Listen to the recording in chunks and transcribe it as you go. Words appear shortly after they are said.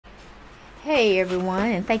Hey everyone,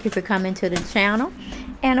 and thank you for coming to the channel.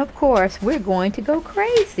 And of course, we're going to go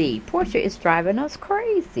crazy. Porsha is driving us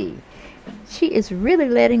crazy. She is really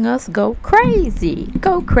letting us go crazy.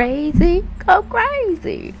 Go crazy. Go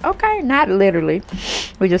crazy. Okay, not literally.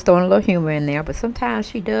 We're just throwing a little humor in there. But sometimes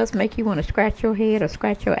she does make you want to scratch your head or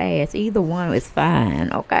scratch your ass. Either one is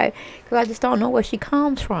fine, okay? Because I just don't know where she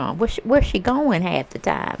comes from. Where's she going half the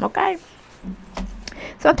time, okay?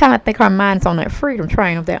 Sometimes I think her mind's on that freedom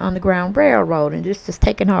train of that Underground Railroad and just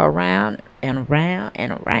taking her around and around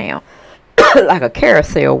and around like a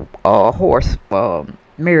carousel horse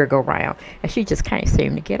merry-go-round, and she just can't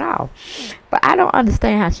seem to get off. But I don't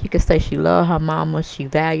understand how she could say she loves her mama, she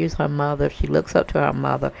values her mother, she looks up to her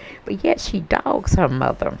mother, but yet she dogs her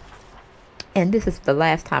mother. And this is the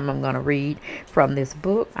last time I'm going to read from this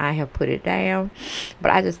book. I have put it down.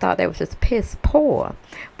 But I just thought that was just piss poor.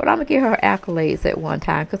 But I'm going to give her accolades at one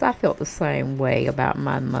time, because I felt the same way about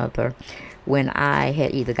my mother when I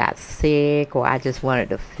had either got sick or I just wanted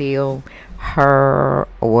to feel her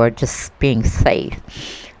or just being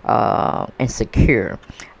safe and secure.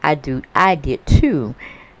 I did too.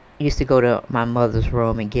 Used to go to my mother's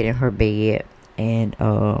room and get in her bed and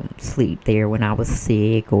sleep there when I was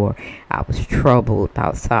sick or I was troubled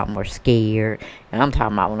about something or scared. And I'm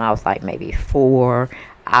talking about when I was like maybe 4,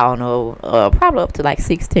 I don't know, probably up to like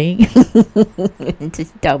 16. And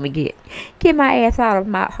just told me get my ass out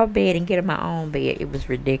of her bed and get in my own bed. It was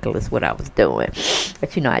ridiculous what I was doing,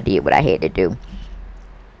 but you know, I did what I had to do.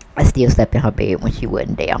 I still slept in her bed when she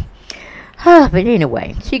wasn't there. But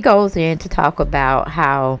anyway, she goes in to talk about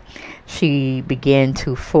how she began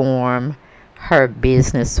to form her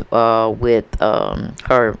business with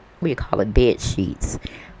her, what do you call it, bed sheets.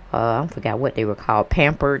 I forgot what they were called.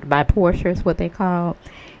 Pampered by Porsha is what they called.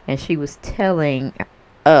 And she was telling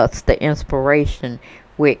us the inspiration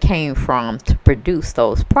where it came from to produce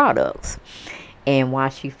those products and why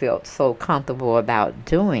she felt so comfortable about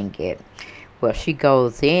doing it. Well, she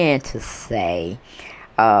goes in to say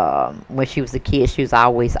when she was a kid, she was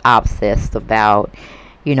always obsessed about,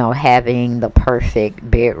 you know, having the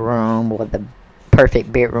perfect bedroom or the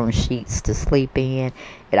perfect bedroom sheets to sleep in.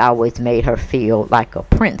 It always made her feel like a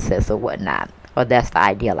princess or whatnot. Or that's the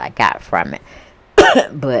ideal I got from it.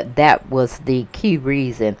 But that was the key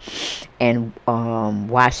reason and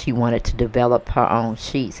why she wanted to develop her own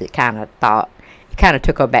sheets. It kind of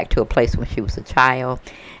took her back to a place when she was a child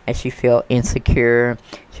and she felt insecure.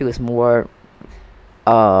 She was more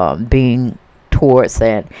being towards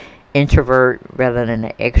an introvert rather than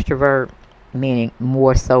an extrovert, meaning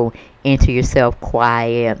more so into yourself,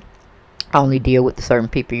 quiet, only deal with certain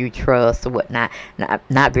people you trust or whatnot,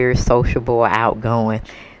 not very sociable or outgoing.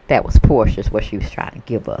 That was Porsha's what she was trying to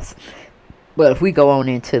give us. But if we go on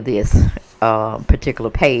into this particular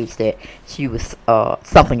page, that she was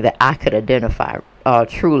something that I could identify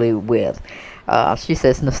truly with. She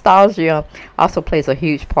says, nostalgia also plays a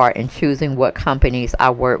huge part in choosing what companies I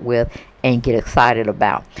work with and get excited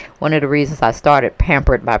about. One of the reasons I started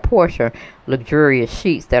Pampered by Porsha, luxurious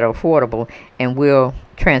sheets that are affordable and will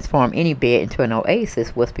transform any bed into an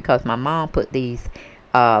oasis, was because my mom put these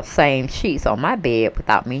same sheets on my bed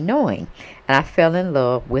without me knowing, and I fell in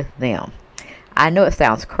love with them. I know it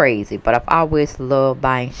sounds crazy, but I've always loved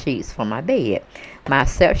buying sheets for my bed. My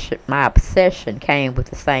obsession came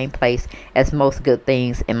with the same place as most good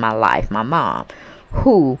things in my life, my mom,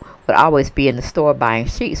 who would always be in the store buying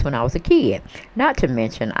sheets when I was a kid. Not to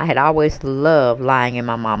mention, I had always loved lying in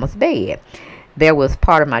my mama's bed. That was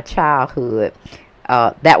part of my childhood.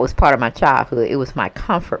 It was my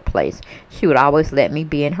comfort place. She would always let me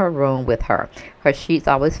be in her room with her. Her sheets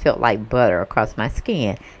always felt like butter across my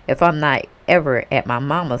skin. If I'm not ever at my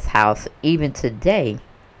mama's house, even today,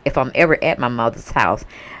 if I'm ever at my mother's house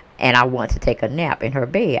and I want to take a nap in her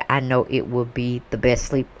bed, I know it will be the best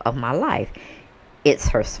sleep of my life. It's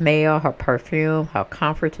her smell, her perfume, her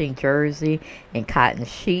comforting jersey and cotton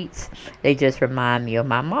sheets. They just remind me of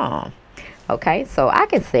my mom. Okay, so I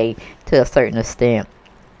can say to a certain extent,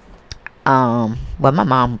 well, my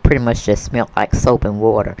mom pretty much just smelled like soap and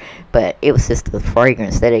water, but it was just the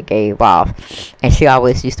fragrance that it gave off. And she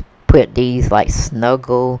always used to put these like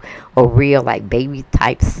snuggle or real like baby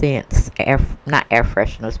type scents, not air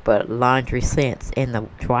fresheners, but laundry scents in the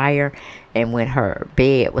dryer. And when her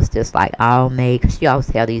bed was just like all made, cause she always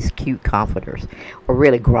had these cute comforters, or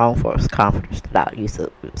really grown folks comforters that I used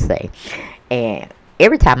to say. And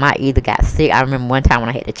every time I either got sick, I remember one time when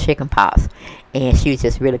I had the chicken pox, and she was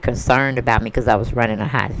just really concerned about me because I was running a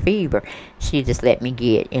high fever. She just let me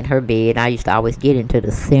get in her bed. I used to always get into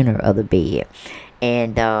the center of the bed,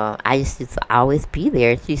 and I used to always be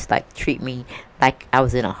there. She used to like treat me like I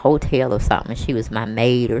was in a hotel or something. She was my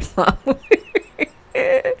maid or something.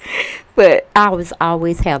 But I was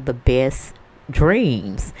always have the best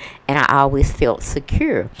dreams, and I always felt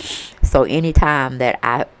secure. So anytime that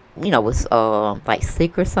I, was like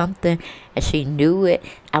sick or something, and she knew it,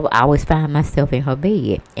 I would always find myself in her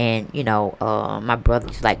bed. And my brother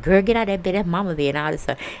was like, "Girl, get out of that bed, that's mama bed," and all this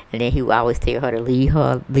stuff. And then he would always tell her to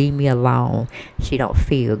leave me alone. She don't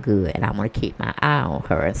feel good, and I want to keep my eye on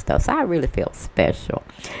her and stuff. So I really felt special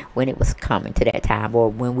when it was coming to that time, or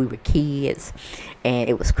when we were kids, and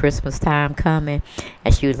it was Christmas time coming,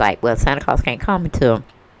 and she was like, "Well, Santa Claus can't come until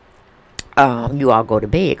you all go to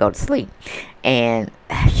bed, go to sleep." And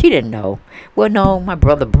she didn't know. Well, no, my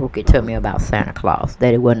brother broke it to me about Santa Claus,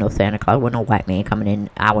 that it wasn't no Santa Claus, wasn't no white man coming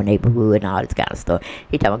in our neighborhood and all this kind of stuff.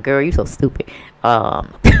 He told me, "Girl, you so stupid.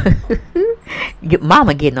 Your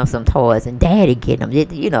mama getting them some toys, and daddy getting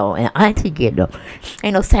them, and auntie getting them.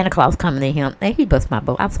 Ain't no Santa Claus coming to him." And he bust my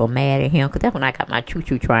boat. I'm so mad at him, because that's when I got my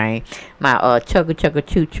choo-choo train, my chugga chugga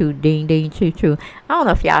choo-choo, ding ding choo-choo. I don't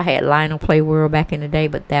know if y'all had Lionel Play World back in the day,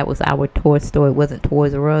 but that was our toy store. It wasn't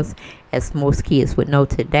Toys R Us, as most kids would know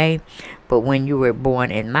today. But when you were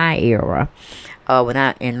born in my era,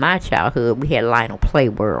 in my childhood, we had Lionel Play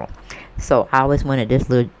World. So I always wanted this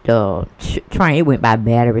little train. It went by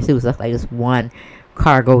batteries. It was just like this one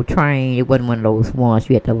cargo train. It wasn't one of those ones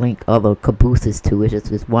you had to link other cabooses to. It's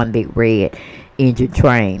just this one big red engine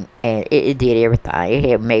train, and it did everything. It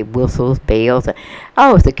had made whistles, bells, and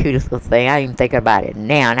it's the cutest little thing. I didn't even think about it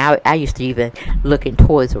now. And I used to even look in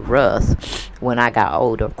Toys R Us when I got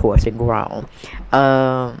older, of course, and grown,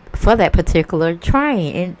 for that particular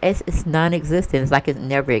train, and it's non-existent. It's like it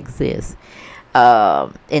never exists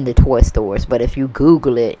in the toy stores, but if you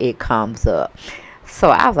Google it, it comes up. So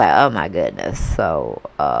I was like, oh my goodness. So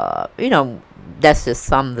that's just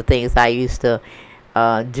some of the things I used to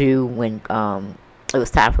do when it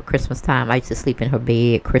was time for Christmas time. I used to sleep in her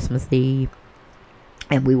bed Christmas Eve,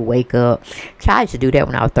 and we would wake up. I used to do that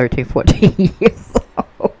when I was 13, 14 years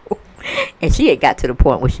old. And she had got to the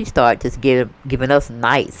point where she started just giving us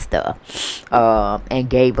nice stuff, and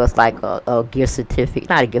gave us like a gift certificate,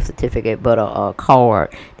 not a gift certificate, but a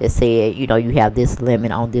card that said, you have this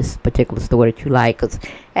limit on this particular store that you like. Because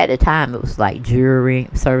at the time it was like jewelry,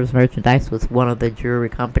 Service Merchandise was one of the jewelry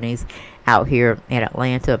companies out here in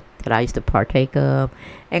Atlanta that I used to partake of,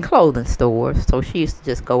 and clothing stores. So she used to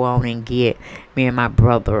just go on and get me and my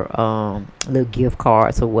brother little gift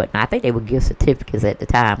cards or whatnot. I think they were gift certificates at the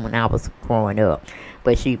time when I was growing up,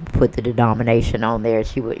 but she put the denomination on there.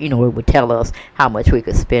 She would, it would tell us how much we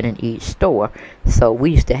could spend in each store. So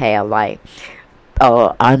we used to have like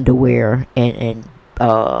underwear and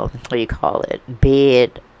what do you call it,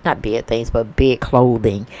 not bed things, but bed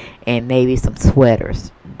clothing, and maybe some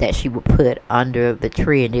sweaters that she would put under the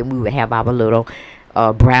tree. And then we would have our little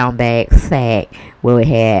brown bag sack where we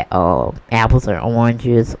had apples or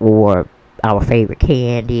oranges, or our favorite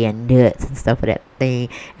candy and nuts and stuff of that thing.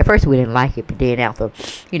 At first we didn't like it, but then after,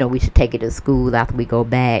 we should take it to school after we go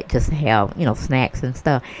back, just to have, snacks and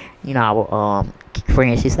stuff. Our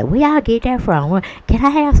friend, she said, "Where y'all get that from? Well, can I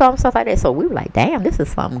have some stuff like that?" So we were like, "Damn, this is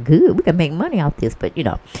something good. We can make money off this." But it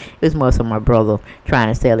was more so my brother trying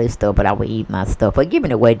to sell his stuff, but I would eat my stuff or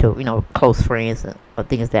giving it away to close friends or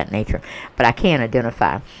things of that nature. But I can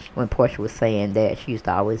identify when Porsha was saying that she used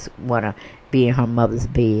to always want to be in her mother's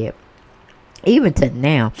bed. Even to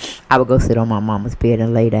now, I would go sit on my mama's bed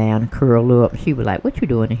and lay down and curl up. She was like, "What you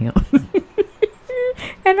doing to him?"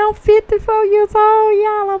 And I'm 54 years old,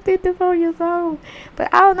 y'all. I'm 54 years old.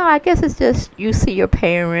 But I don't know. I guess it's just you see your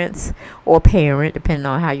parents or parent, depending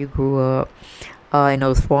on how you grew up, in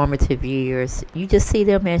those formative years. You just see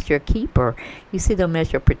them as your keeper. You see them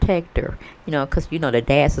as your protector. Because, the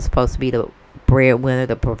dads are supposed to be the breadwinner,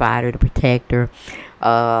 the provider, the protector,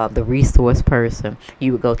 the resource person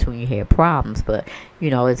you would go to when you had problems. But,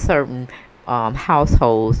 in certain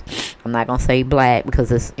households, I'm not gonna say black,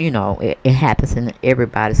 because it's it happens in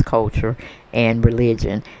everybody's culture and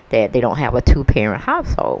religion, that they don't have a two-parent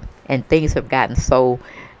household, and things have gotten so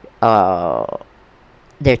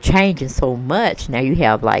they're changing so much now. You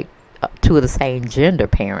have like two of the same gender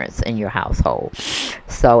parents in your household,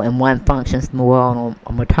 so and one functions more on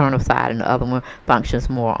a maternal side and the other one functions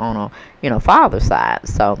more on a father side.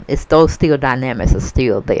 So it's those still dynamics are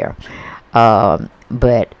still there,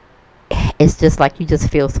 but it's just like you just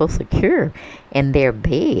feel so secure in their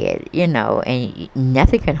bed, and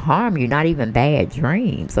nothing can harm you, not even bad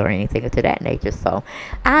dreams or anything to that nature. So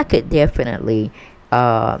I could definitely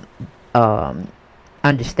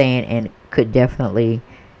understand and could definitely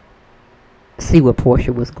see where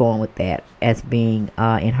Porsha was going with that, as being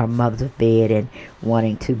in her mother's bed and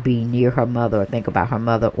wanting to be near her mother or think about her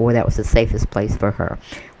mother, or that was the safest place for her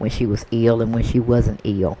when she was ill and when she wasn't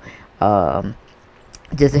ill.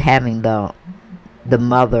 Just having the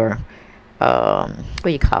mother, what do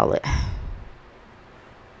you call it?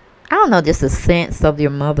 I don't know, just a sense of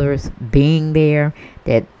your mother's being there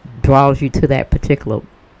that draws you to that particular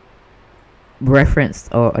reference,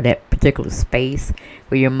 or that particular space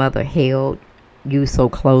where your mother held you so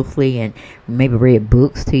closely and maybe read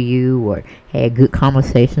books to you or had good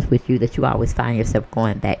conversations with you, that you always find yourself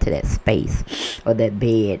going back to that space or that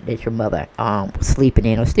bed that your mother was sleeping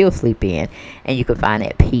in or still sleep in, and you can find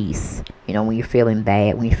that peace. You know, when you're feeling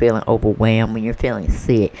bad, when you're feeling overwhelmed, when you're feeling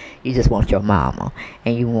sick, you just want your mama,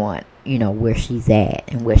 and you want, you know, where she's at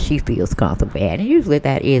and where she feels comfortable at, and usually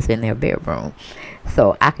that is in their bedroom.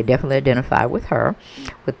 So I could definitely identify with her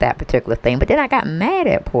with that particular thing. But then I got mad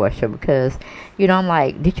at Porsha because, you know, I'm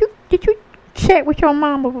like, did you check with your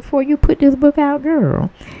mama before you put this book out,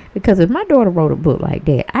 girl? Because if my daughter wrote a book like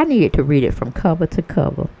that, I needed to read it from cover to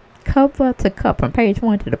cover, from page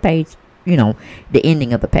 1 to the page, you know, the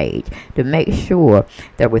ending of the page, to make sure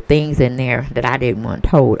there were things in there that I didn't want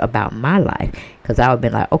told about my life. Because I would have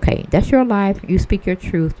been like, okay, that's your life. You speak your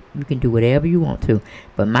truth. You can do whatever you want to.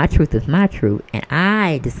 But my truth is my truth. And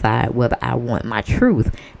I decide whether I want my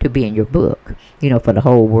truth to be in your book, you know, for the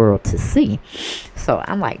whole world to see. So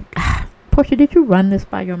I'm like, Porsha, did you run this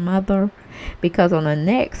by your mother? Because on the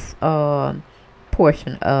next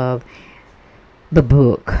portion of the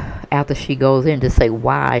book, after she goes in to say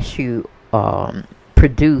why she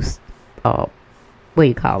produced, what do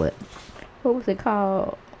you call it? What was it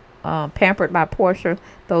called? Pampered by Porsha,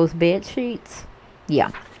 those bed sheets.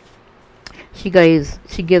 Yeah. She gives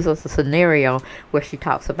us a scenario where she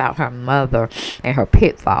talks about her mother and her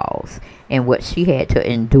pitfalls and what she had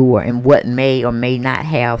to endure and what may or may not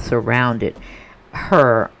have surrounded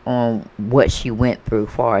her on what she went through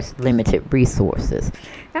as far as limited resources.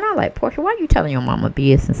 And I'm like, Porsha, why are you telling your mama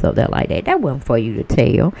business of that like that? That wasn't for you to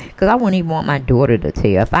tell, because I wouldn't even want my daughter to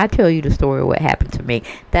tell. If I tell you the story of what happened to me,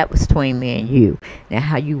 that was between me and you. Now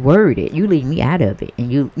how you word it, you leave me out of it,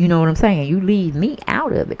 and you know what I'm saying, you leave me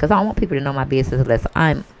out of it, because I don't want people to know my business unless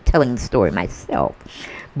I'm telling the story myself.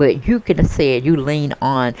 But you could have said you lean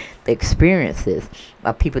on the experiences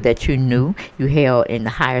of people that you knew, you held in the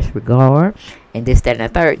highest regard, and this, that, and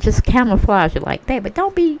the third. Just camouflage it like that. But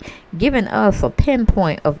don't be giving us a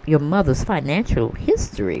pinpoint of your mother's financial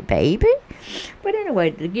history, baby. But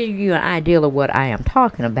anyway, to give you an idea of what I am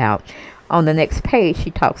talking about, on the next page,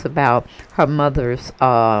 she talks about her mother's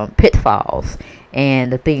pitfalls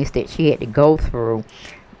and the things that she had to go through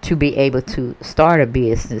to be able to start a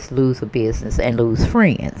business, lose a business, and lose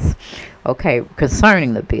friends. Okay,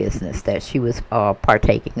 concerning the business that she was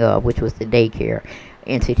partaking of, which was the daycare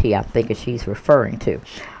entity I think she's referring to.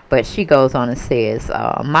 But she goes on and says,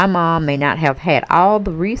 my mom may not have had all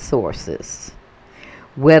the resources,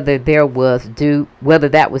 whether that was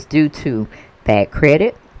due to bad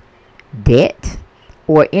credit, debt,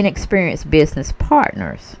 or inexperienced business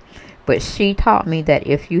partners. But she taught me that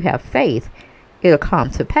if you have faith, it'll come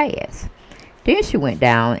to pass. Then she went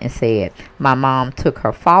down and said, my mom took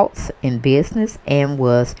her faults in business and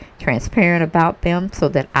was transparent about them so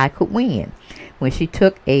that I could win. When she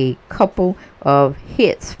took a couple of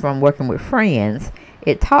hits from working with friends,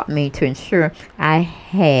 it taught me to ensure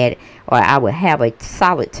I would have a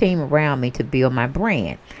solid team around me to build my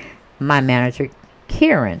brand. My manager,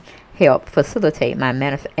 Karen, help facilitate my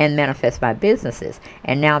manifest my businesses.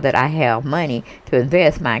 And now that I have money to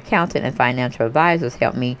invest, my accountant and financial advisors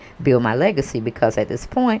help me build my legacy, because at this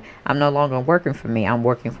point, I'm no longer working for me. I'm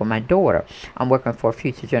working for my daughter. I'm working for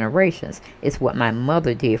future generations. It's what my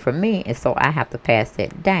mother did for me, and so I have to pass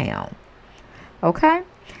that down. Okay?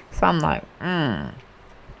 So I'm like,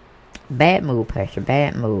 bad move, Porsha,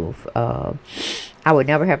 bad move. I would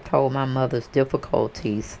never have told my mother's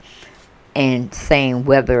difficulties and saying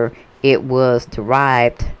whether it was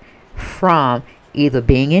derived from either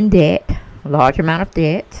being in debt, large amount of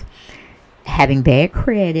debt, having bad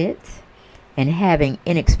credit, and having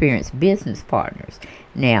inexperienced business partners.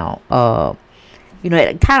 Now, you know,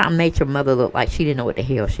 it kind of made your mother look like she didn't know what the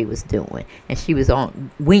hell she was doing, and she was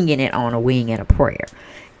winging it on a wing and a prayer.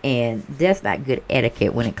 And that's not good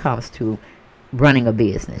etiquette when it comes to running a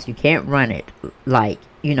business. You can't run it like,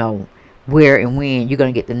 you know, where and when you're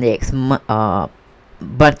going to get the next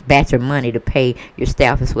batch of money to pay your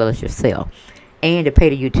staff as well as yourself, and to pay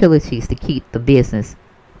the utilities to keep the business,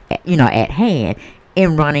 you know, at hand,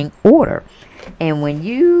 in running order. And when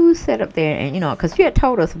you sit up there and, because you had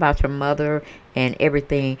told us about your mother and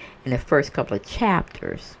everything in the first couple of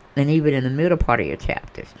chapters, and even in the middle part of your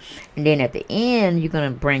chapters. And then at the end, you're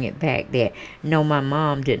going to bring it back that, no, my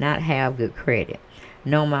mom did not have good credit.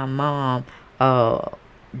 No, my mom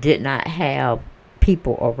did not have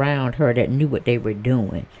people around her that knew what they were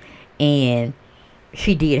doing. And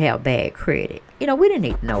she did have bad credit. We didn't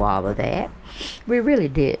need to know all of that. We really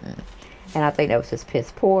didn't. And I think that was just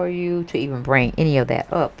piss poor of you to even bring any of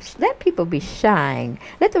that up. Let people be shine.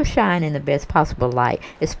 Let them shine in the best possible light,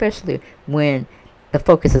 especially when the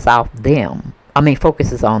focus is off them.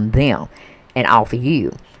 Focus is on them and off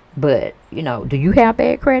you. But, do you have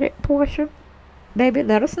bad credit, Porsha? Baby,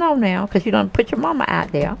 let us know now, because you don't put your mama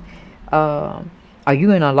out there. Are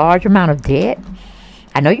you in a large amount of debt?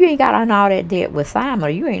 I know you ain't got on all that debt with Simon, or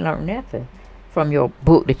you ain't learned nothing from your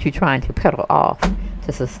book that you're trying to peddle off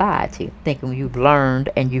to society, thinking you've learned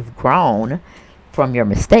and you've grown from your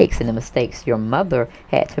mistakes and the mistakes your mother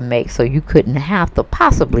had to make, so you couldn't have to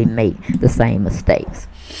possibly make the same mistakes.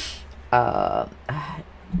 Are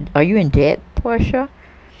you in debt, Porsha?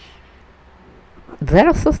 Let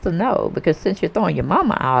a sister know, because since you're throwing your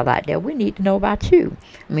mama all out there, we need to know about you.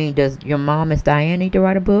 Does your mom, Miss Diane, need to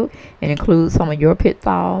write a book and include some of your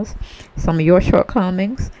pitfalls, some of your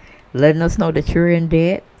shortcomings, letting us know that you're in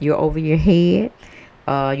debt, you're over your head,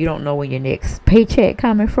 you don't know when your next paycheck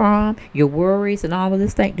coming from, your worries and all of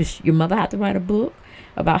this thing? Does your mother have to write a book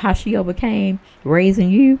about how she overcame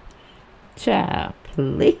raising you? Child,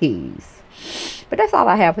 please. But that's all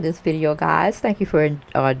I have for this video, guys. Thank you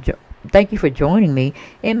for joining me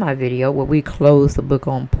in my video where we close the book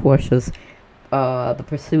on Porsha's, the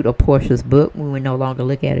pursuit of Porsha's book. We will no longer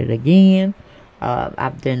look at it again.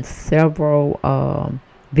 I've done several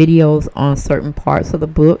videos on certain parts of the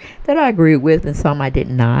book that I agreed with, and some I did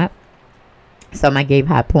not. Some I gave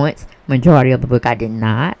high points. Majority of the book I did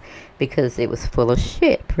not, because it was full of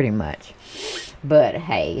shit, pretty much. But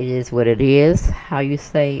hey, it is what it is. How you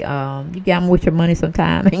say, you gamble with your money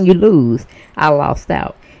sometime and you lose. I lost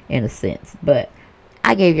out in a sense, but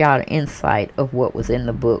I gave y'all an insight of what was in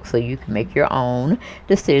the book, so you can make your own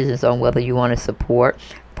decisions on whether you want to support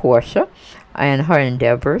Porsha and her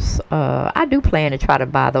endeavors. I do plan to try to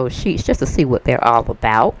buy those sheets just to see what they're all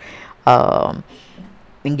about,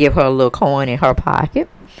 and give her a little coin in her pocket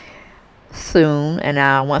soon.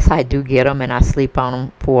 And once I do get them and I sleep on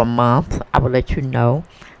them for a month, I will let you know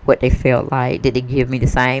what they felt like. Did they give me the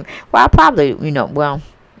same? Well, I probably, well,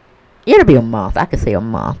 it'll be a month. I could say a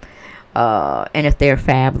month. And if they're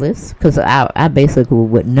fabulous, because I basically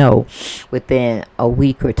would know within a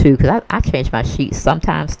week or two, because I change my sheets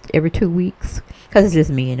sometimes every 2 weeks, because it's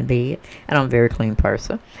just me in the bed, and I'm a very clean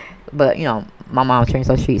person. But my mom changes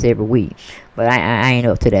her sheets every week, but I ain't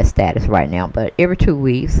up to that status right now. But every 2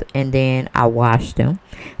 weeks, and then I wash them.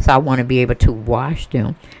 So I want to be able to wash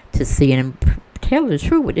them to see, and tell the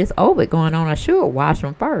truth, with this ovid going on, I should wash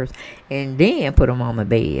them first and then put them on my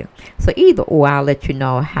bed. So either or, I'll let you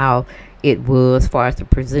know how it was as far as the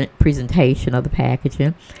presentation of the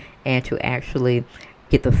packaging, and to actually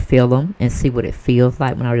get to feel them and see what it feels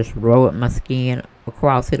like when I just rub my skin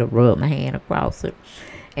across it, or rub my hand across it.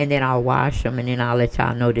 And then I'll wash them, and then I'll let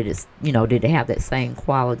y'all know that it's, did they have that same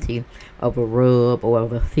quality of a rub or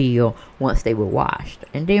of a feel once they were washed.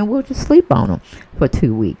 And then we'll just sleep on them for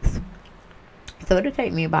 2 weeks. So it'll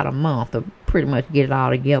take me about a month to pretty much get it all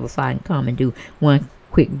together, so I can come and do one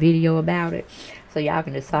quick video about it. So y'all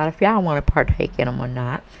can decide if y'all want to partake in them or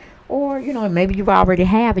not. Or, maybe you already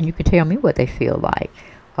have, and you can tell me what they feel like.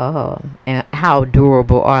 And how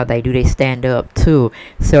durable are they? Do they stand up to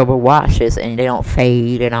several washes and they don't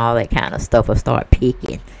fade and all that kind of stuff, or start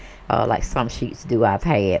picking? Like some sheets do. I've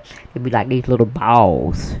had, it'd be like these little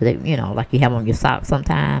balls that, like you have on your socks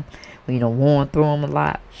sometimes when worn through them a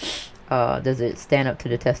lot. Does it stand up to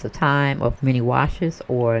the test of time of many washes,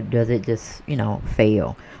 or does it just,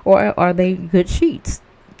 fail? Or are they good sheets?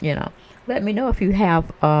 Let me know if you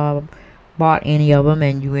have bought any of them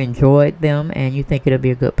and you enjoyed them and you think it'll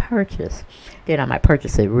be a good purchase. Then I might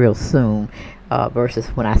purchase it real soon, versus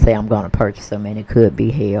when I say I'm going to purchase them and it could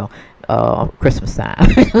be hell, Christmas time.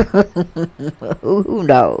 Who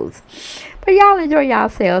knows? But y'all enjoy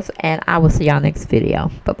yourselves, and I will see y'all next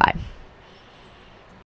video. Bye bye.